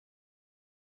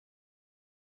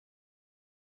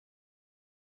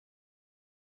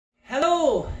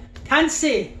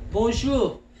Tanse,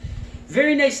 bonjour.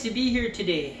 Very nice to be here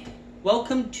today.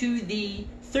 Welcome to the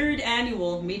third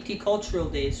annual Métis Cultural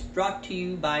Days brought to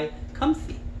you by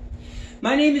CUMFI.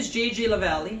 My name is JJ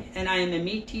Lavellee and I am a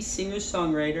Métis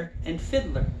singer-songwriter and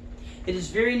fiddler. It is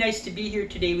very nice to be here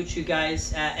today with you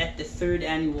guys at the third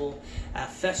annual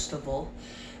festival.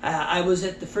 I was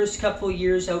at the first couple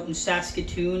years out in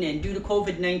Saskatoon, and due to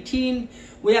COVID-19,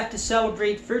 we have to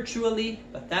celebrate virtually,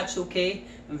 but that's okay.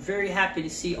 I'm very happy to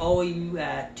see all of you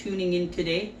tuning in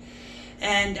today.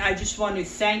 And I just want to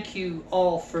thank you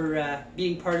all for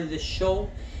being part of this show,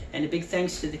 and a big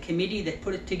thanks to the committee that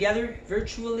put it together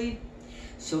virtually.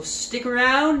 So stick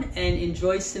around and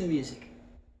enjoy some music.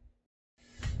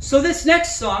 So this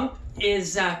next song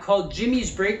is called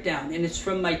Jimmy's Breakdown, and it's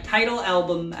from my title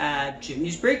album,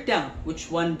 Jimmy's Breakdown,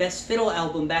 which won Best Fiddle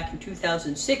Album back in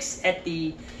 2006 at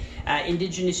the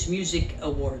Indigenous Music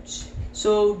Awards.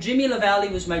 So Jimmy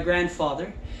Lavellee was my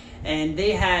grandfather, and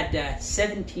they had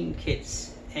 17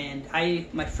 kids. And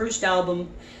my first album,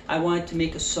 I wanted to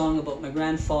make a song about my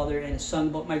grandfather and a song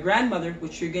about my grandmother,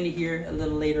 which you're going to hear a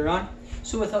little later on.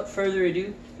 So without further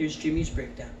ado, here's Jimmy's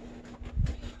Breakdown.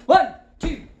 1,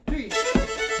 2, 3.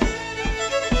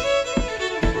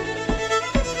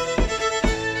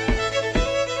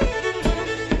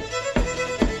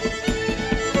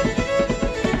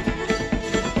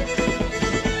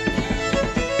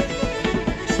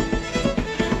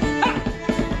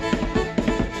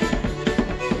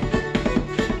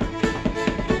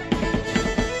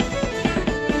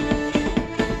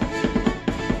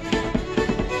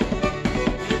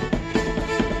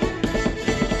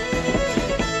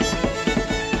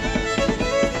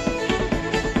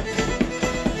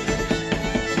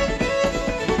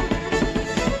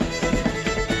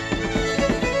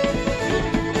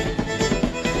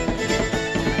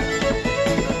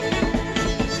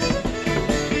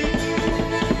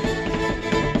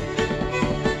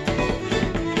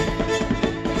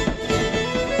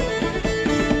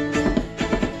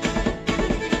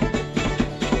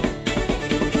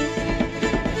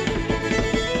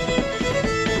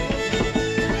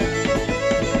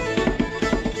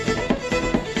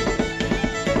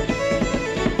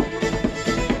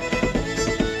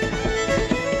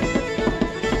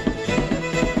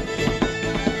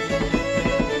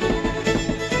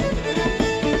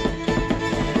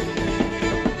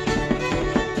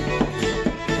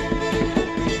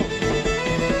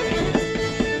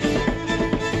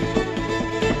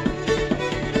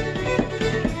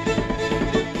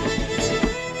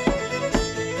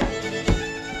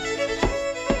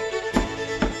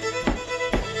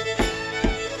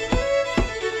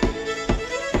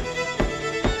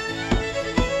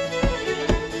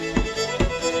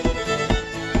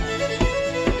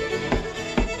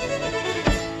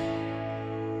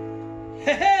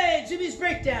 Jimmy's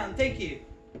Breakdown, thank you.